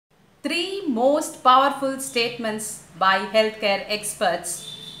Three most powerful statements by healthcare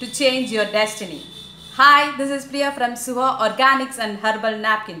experts to change your destiny. Hi, this is Priya from Suha Organics and Herbal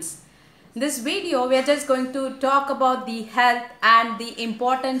Napkins. In this video, we are just going to talk about the health and the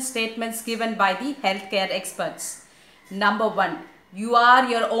important statements given by the healthcare experts. Number one, you are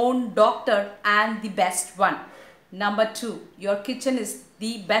your own doctor and the best one. Number two, your kitchen is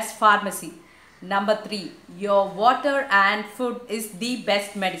the best pharmacy. Number three, your water and food is the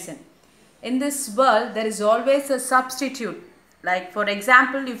best medicine. In this world, there is always a substitute. Like for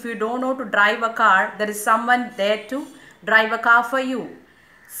example, if you don't know to drive a car, there is someone there to drive a car for you.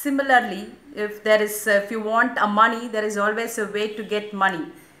 Similarly, if you want a money, there is always a way to get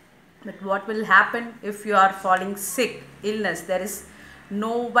money. But what will happen if you are falling sick, illness? There is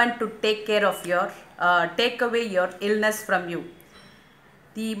no one to take care of take away your illness from you.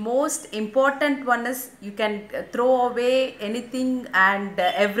 The most important one is you can throw away anything and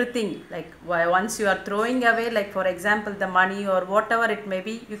everything. Like once you are throwing away, like for example the money or whatever it may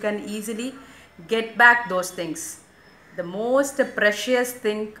be, you can easily get back those things. The most precious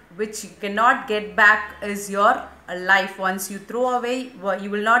thing which you cannot get back is your life. Once you throw away, what you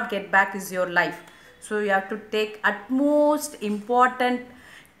will not get back is your life. So you have to take utmost important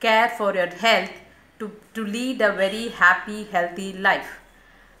care for your health to lead a very happy, healthy life.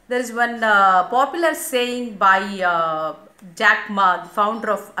 There is one popular saying by Jack Ma, the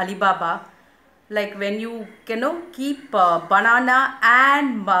founder of Alibaba, like when you keep banana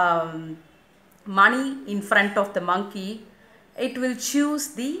and money in front of the monkey, it will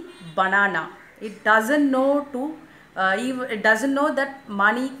choose the banana. It doesn't know it doesn't know that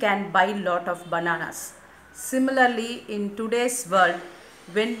money can buy a lot of bananas. Similarly, in today's world,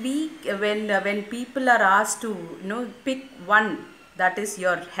 when people are asked to pick one, that is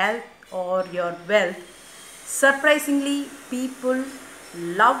your health or your wealth, surprisingly people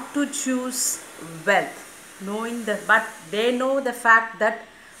love to choose wealth, but they know the fact that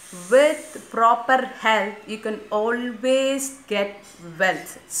with proper health you can always get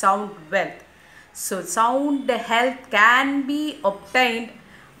wealth, sound wealth. So sound health can be obtained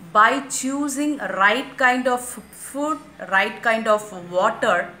by choosing right kind of food, right kind of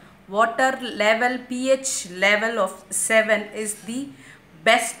water. Water level, pH level of 7 is the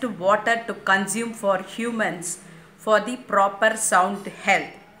best water to consume for humans for the proper sound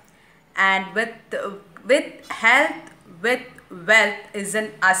health. And with health, with wealth is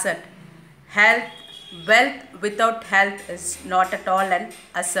an asset. Wealth without health is not at all an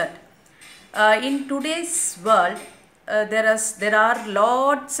asset. In today's world, there are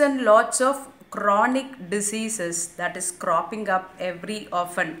lots and lots of chronic diseases that is cropping up every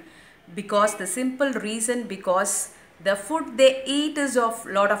often, because the simple reason, because the food they eat is of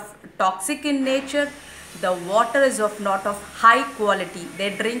lot of toxic in nature, the water is of not of high quality. They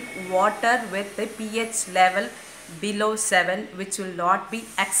drink water with a pH level below 7, which will not be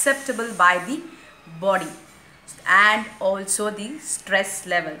acceptable by the body, and also the stress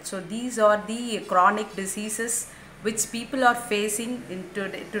level. So these are the chronic diseases which people are facing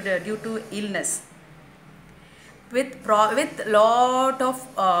due to illness. With lot of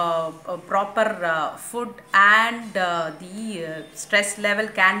proper food and the stress level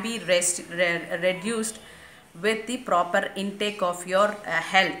can be reduced with the proper intake of your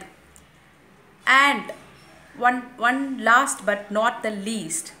health. And one last but not the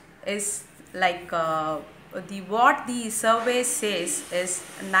least is like what the survey says is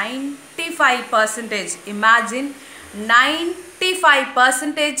 95%. Imagine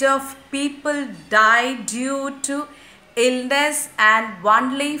 95% of people die due to illness and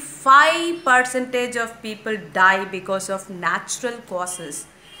only 5% of people die because of natural causes.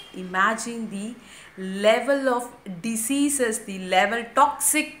 Imagine the level of diseases, the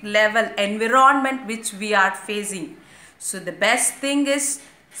toxic level environment which we are facing. So the best thing is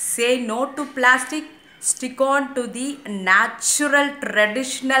say no to plastic, stick on to the natural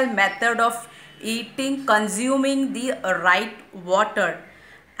traditional method of eating, consuming the right water.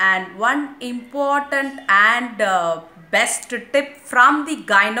 And one important and best tip from the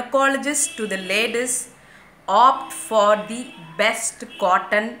gynecologist to the ladies: opt for the best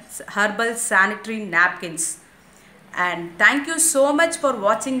cotton herbal sanitary napkins. And thank you so much for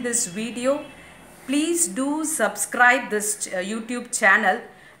watching this video. Please do subscribe this YouTube channel,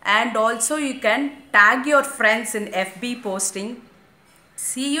 and also you can tag your friends in FB posting.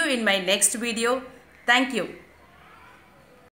 See you in my next video. Thank you.